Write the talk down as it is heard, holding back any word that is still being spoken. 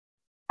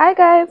Hi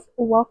guys,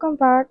 welcome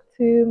back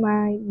to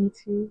my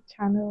YouTube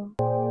channel.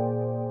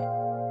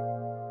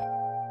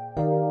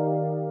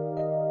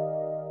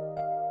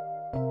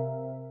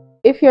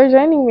 If you're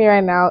joining me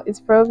right now, it's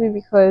probably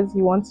because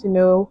you want to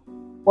know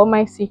what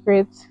my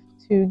secret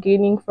to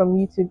gaining from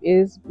YouTube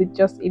is with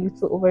just a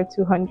little over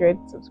 200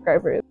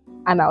 subscribers,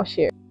 and I'll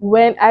share.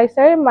 When I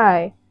started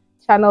my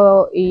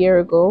channel a year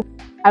ago,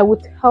 I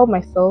would tell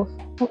myself,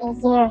 in a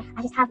year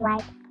I just have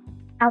like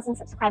 1,000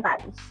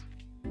 subscribers.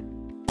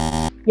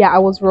 yeah, I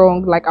was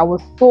wrong. Like, I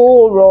was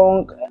so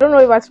wrong. I don't know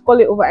if I should call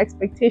it over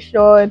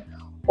expectation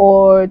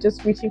or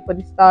just reaching for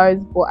the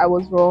stars, but I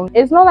was wrong.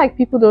 It's not like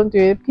people don't do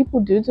it. People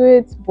do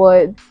it,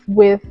 but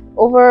with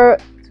over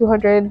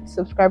 200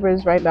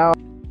 subscribers right now,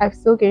 I've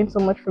still gained so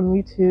much from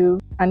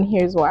YouTube, and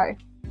here's why.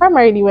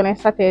 Primarily, when I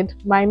started,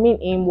 my main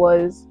aim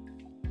was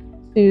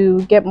to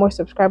get more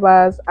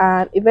subscribers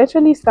and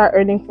eventually start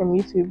earning from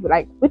YouTube,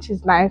 like, which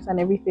is nice and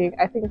everything.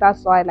 I think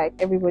that's why like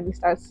everybody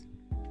starts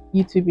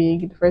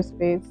YouTubing in the first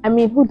place. I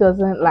mean, who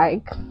doesn't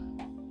like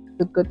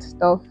the good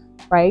stuff,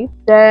 right?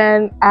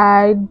 Then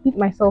I beat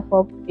myself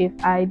up if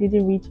I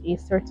didn't reach a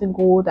certain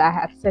goal that I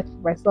had set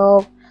for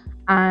myself,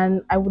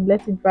 and I would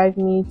let it drive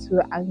me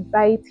to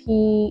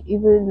anxiety,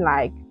 even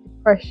like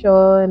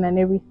depression and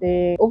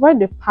everything. Over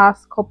the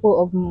past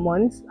couple of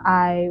months,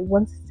 I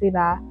want to say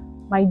that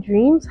my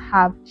dreams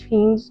have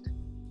changed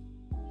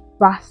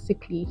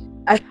drastically.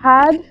 I've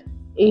had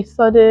a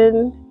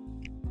sudden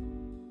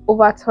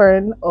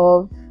overturn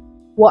of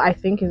what I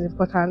think is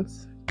important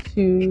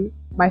to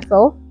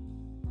myself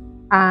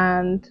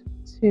and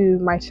to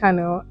my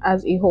channel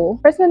as a whole.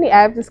 Personally,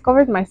 I've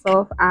discovered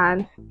myself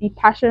and the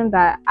passion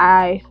that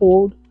I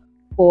hold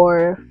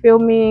for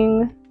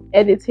filming,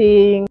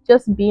 editing,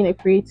 just being a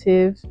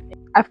creative.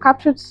 I've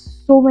captured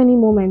so many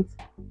moments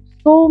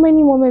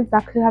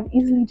that could have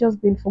easily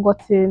just been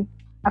forgotten.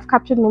 I've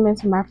captured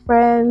moments with my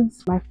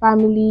friends, my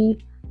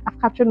family. I've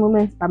captured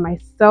moments by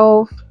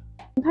myself.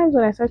 Sometimes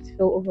when I start to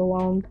feel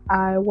overwhelmed,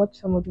 I watch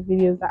some of the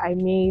videos that I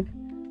made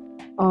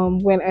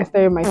when I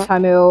started my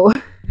channel,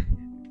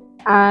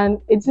 and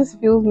it just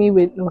fills me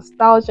with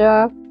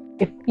nostalgia,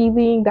 a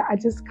feeling that I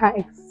just can't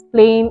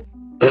explain.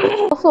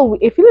 Also,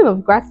 a feeling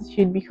of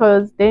gratitude,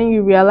 because then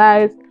you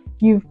realize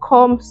you've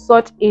come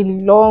such a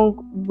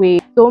long way.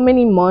 So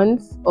many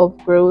months of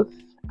growth,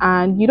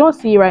 and you don't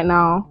see it right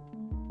now.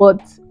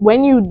 But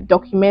when you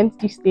document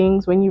these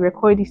things, when you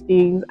record these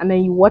things, and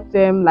then you watch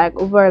them like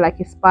over like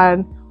a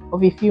span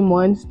of a few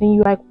months, then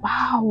you're like,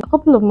 wow, a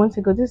couple of months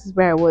ago this is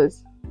where I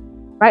was.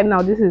 Right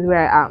now this is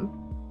where I am.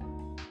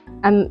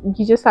 And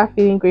you just start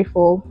feeling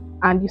grateful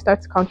and you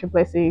start to count your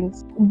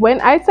blessings. When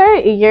I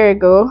started a year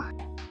ago,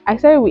 I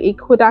started with a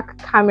Kodak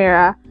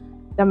camera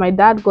that my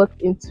dad got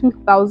in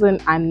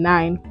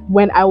 2009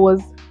 when I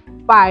was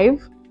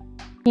 5.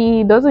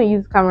 He doesn't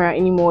use camera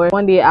anymore.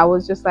 One day I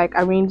was just like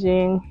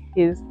arranging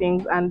his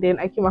things, and then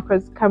I came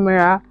across the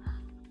camera,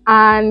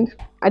 and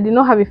I did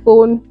not have a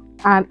phone,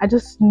 and I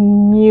just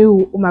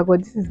knew, oh my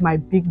god, this is my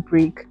big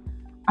break.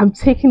 I'm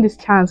taking this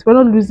chance. We're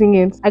not losing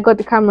it. I got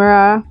the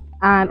camera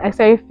and I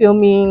started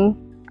filming.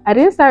 I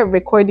didn't start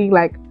recording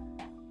like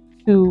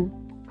to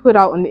put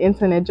out on the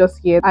internet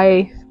just yet.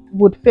 I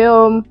would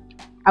film,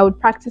 I would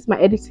practice my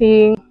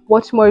editing,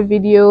 watch more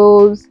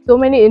videos. So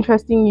many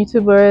interesting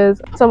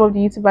YouTubers. Some of the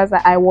YouTubers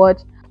that I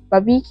watch: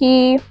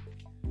 Babiki,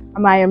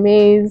 Amaya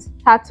Maze,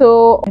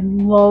 Tato. I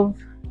love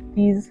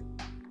these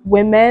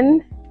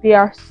women. They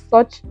are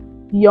such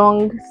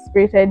young,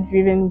 spirited,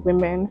 driven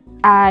women.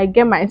 I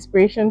get my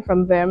inspiration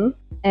from them,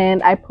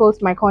 and I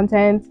post my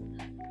content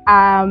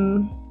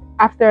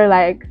after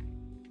like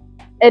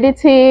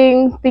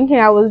editing, thinking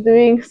I was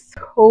doing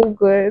so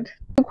good.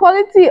 The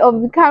quality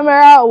of the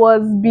camera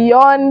was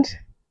beyond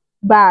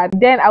bad.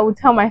 Then I would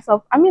tell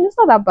myself, I mean, it's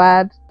not that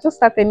bad, just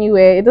start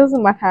anywhere, it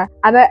doesn't matter.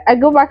 And I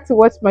go back to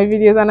watch my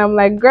videos and I'm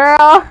like,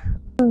 girl,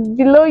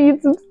 below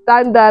YouTube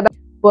standard.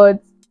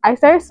 But I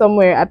started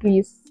somewhere. At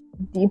least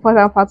the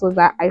important part was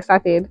that I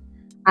started,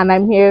 and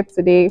I'm here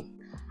today.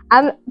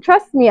 And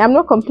trust me, I'm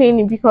not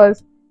complaining,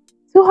 because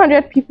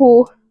 200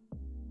 people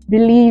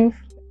believe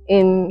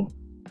in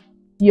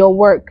your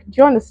work.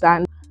 Do you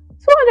understand?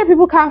 200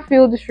 people can't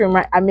fill this room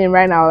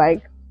right now.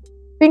 Like,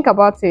 think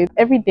about it.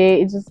 Every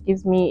day it just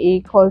gives me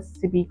a cause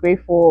to be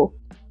grateful.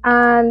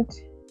 And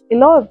a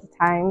lot of the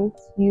times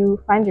you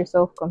find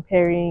yourself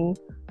comparing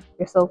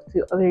yourself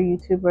to other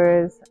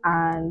YouTubers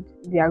and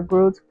their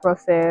growth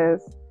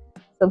process.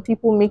 Some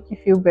people make you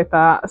feel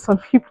better, some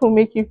people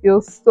make you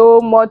feel so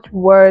much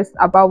worse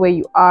about where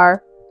you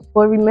are.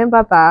 But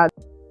remember that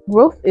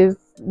growth is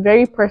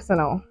very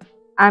personal,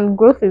 and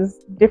growth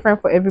is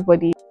different for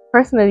everybody.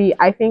 Personally,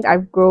 I think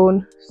I've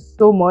grown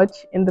so much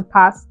in the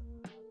past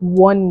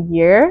 1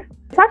 year.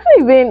 It's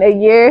actually been a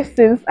year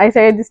since I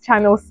started this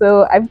channel,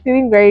 so I'm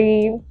feeling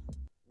very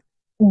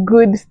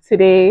good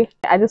today.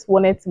 I just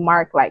wanted to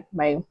mark like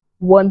my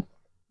 1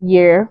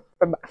 year.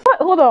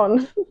 Hold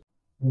on.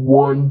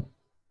 1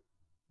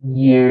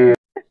 year.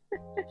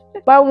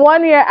 My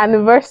 1 year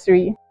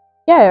anniversary.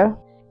 Yeah.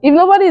 If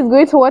nobody is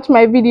going to watch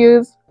my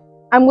videos,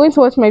 I'm going to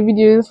watch my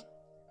videos.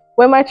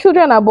 When my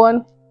children are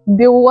born,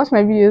 they will watch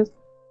my videos.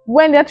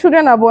 When their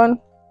children are born,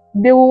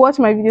 they will watch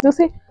my videos. They'll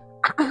say,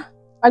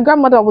 my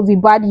grandmother was a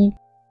baddie.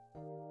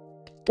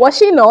 Was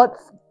she not?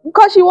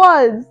 Because she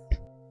was.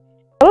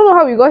 I don't know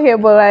how we got here,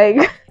 but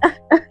like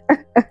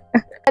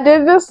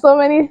there's just so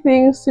many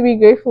things to be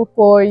grateful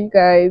for, you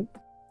guys.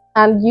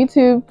 And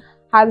YouTube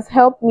has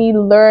helped me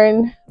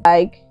learn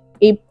like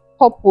a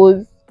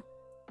purpose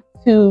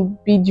to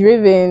be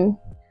driven.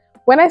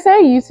 When I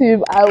started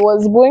YouTube, I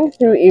was going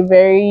through a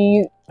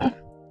very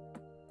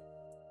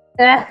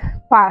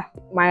path.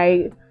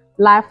 My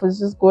life was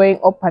just going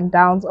up and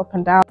down, up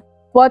and down.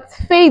 But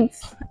fate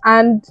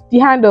and the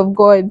hand of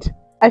God,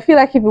 I feel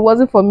like if it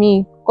wasn't for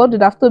me, God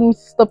would have told me to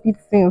stop it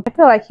since. I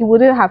feel like He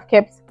wouldn't have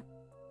kept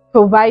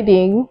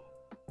providing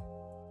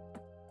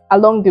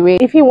along the way.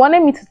 If He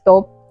wanted me to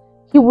stop,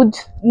 He would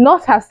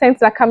not have sent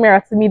that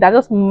camera to me that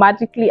just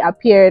magically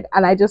appeared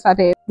and I just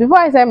started. Before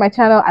I started my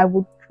channel, I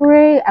would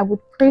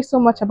pray so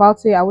much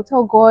about it. I would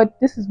tell God,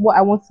 this is what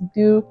I want to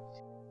do.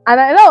 And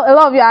I know a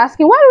lot of you are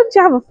asking, why don't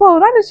you have a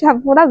phone? Why don't you have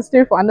a phone? That's a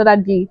story for another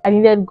day. I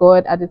needed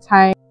God at the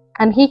time,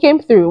 and He came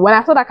through. When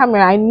I saw that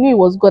camera, I knew it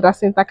was God that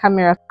sent that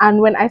camera. And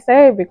when I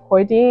started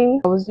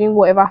recording, I was doing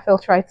whatever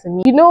felt right to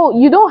me. You know,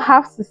 you don't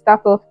have to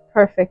start off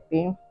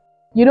perfectly.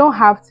 You don't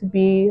have to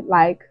be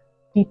like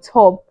the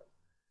top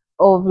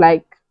of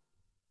like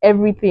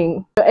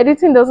everything. Your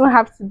editing doesn't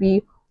have to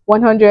be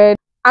 100.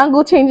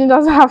 Angle changing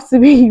doesn't have to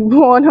be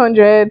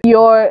 100.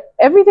 Your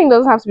everything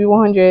doesn't have to be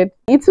 100.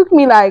 It took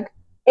me like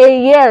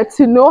a year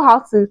to know how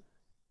to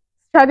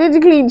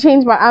strategically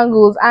change my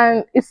angles,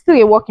 and it's still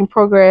a work in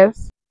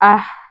progress.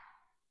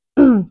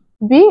 Being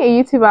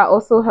a YouTuber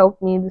also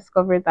helped me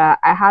discover that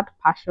I had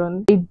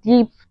passion, a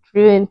deep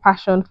driven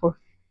passion for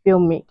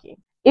filmmaking.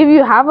 If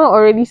you haven't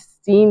already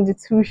seen the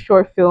 2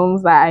 short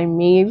films that I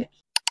made,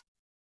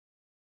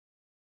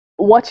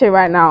 watch it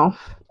right now,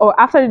 or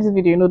after this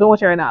video. No, don't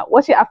watch it right now,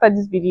 watch it after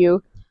this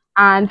video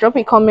and drop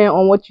a comment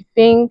on what you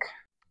think.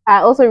 I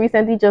also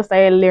recently just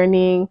started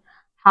learning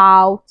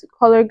how to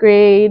color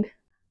grade,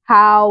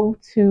 how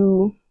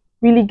to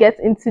really get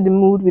into the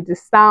mood with the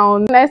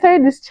sound. When I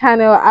started this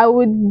channel, I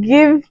would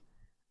give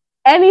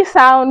any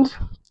sound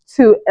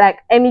to like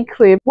any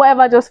clip,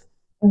 whatever, just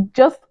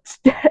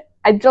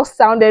I just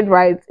sounded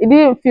right. It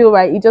didn't feel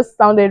right, it just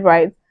sounded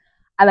right,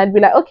 and I'd be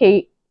like,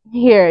 okay,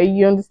 here,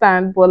 you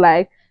understand. But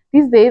like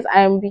these days,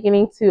 I'm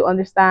beginning to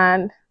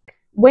understand.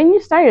 When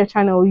you start your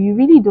channel, you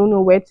really don't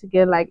know where to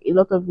get like a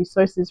lot of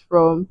resources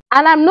from.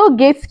 And I'm no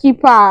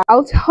gatekeeper.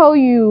 I'll tell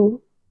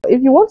you,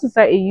 if you want to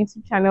start a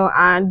YouTube channel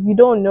and you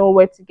don't know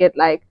where to get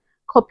like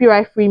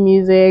copyright-free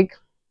music,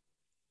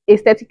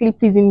 aesthetically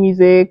pleasing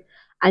music,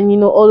 and you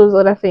know, all those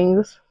other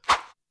things,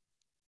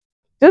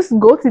 just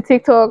go to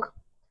TikTok,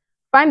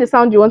 find the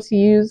sound you want to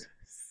use,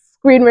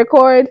 screen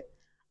record,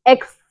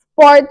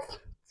 export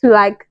to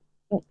like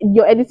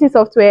your editing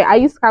software. I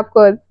use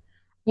CapCut.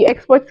 You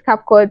export to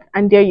CapCut,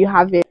 and there you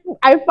have it.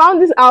 I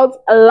found this out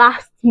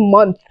last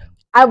month.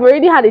 I've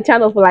already had a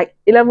channel for like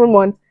 11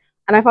 months,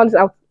 and I found this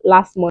out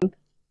last month.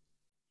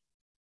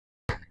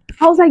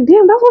 I was like,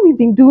 damn, that's what we've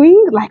been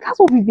doing. Like, that's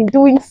what we've been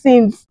doing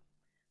since.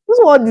 This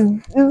is what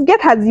this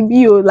get as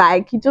it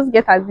like. You just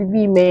get as it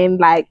be, man.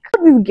 Like,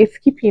 this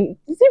gatekeeping,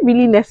 is it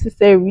really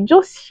necessary?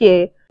 Just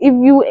share. If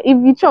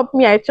you chop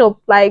me, I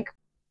chop. Like,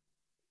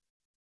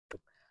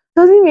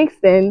 does it make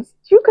sense?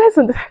 Do you guys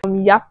understand?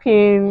 I'm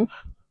yapping.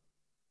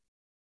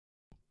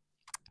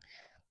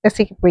 Let's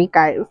take a break,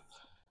 guys.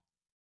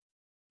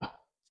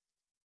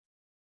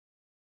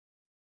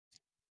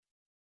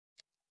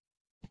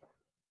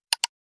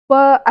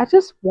 But I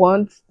just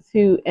want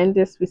to end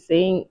this with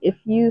saying, if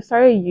you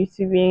started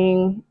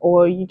YouTubing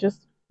or you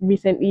just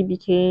recently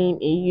became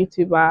a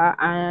YouTuber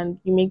and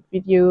you make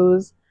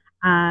videos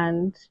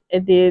and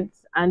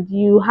edits and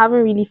you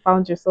haven't really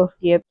found yourself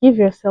yet, give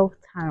yourself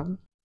time.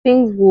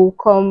 Things will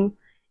come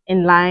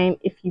in line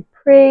if you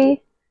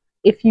pray,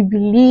 if you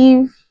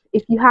believe,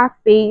 if you have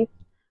faith,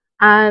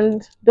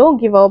 and don't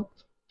give up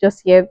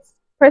just yet.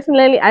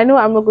 Personally, I know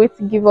I'm not going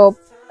to give up.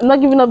 I'm not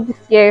giving up this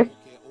year.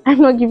 I'm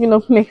not giving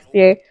up next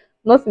year.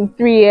 Not in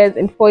 3 years,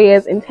 in 4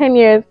 years, in 10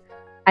 years.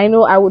 I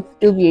know I would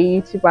still be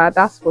a YouTuber,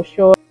 that's for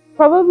sure.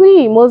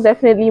 Probably, most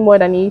definitely, more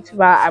than a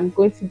YouTuber, I'm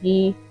going to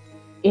be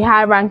a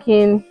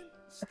high-ranking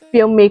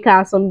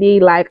filmmaker someday.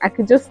 Like, I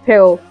could just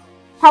tell.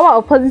 Power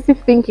of positive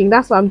thinking,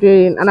 that's what I'm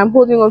doing, and I'm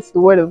holding on to the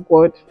word of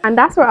God. And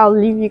that's where I'll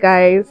leave you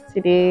guys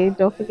today.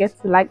 Don't forget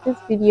to like this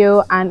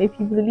video, and if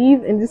you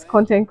believe in this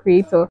content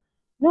creator,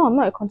 no, I'm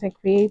not a content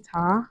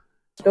creator,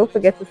 don't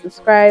forget to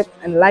subscribe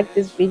and like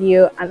this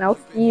video, and I'll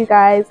see you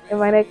guys in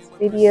my next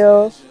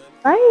video.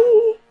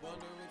 Bye.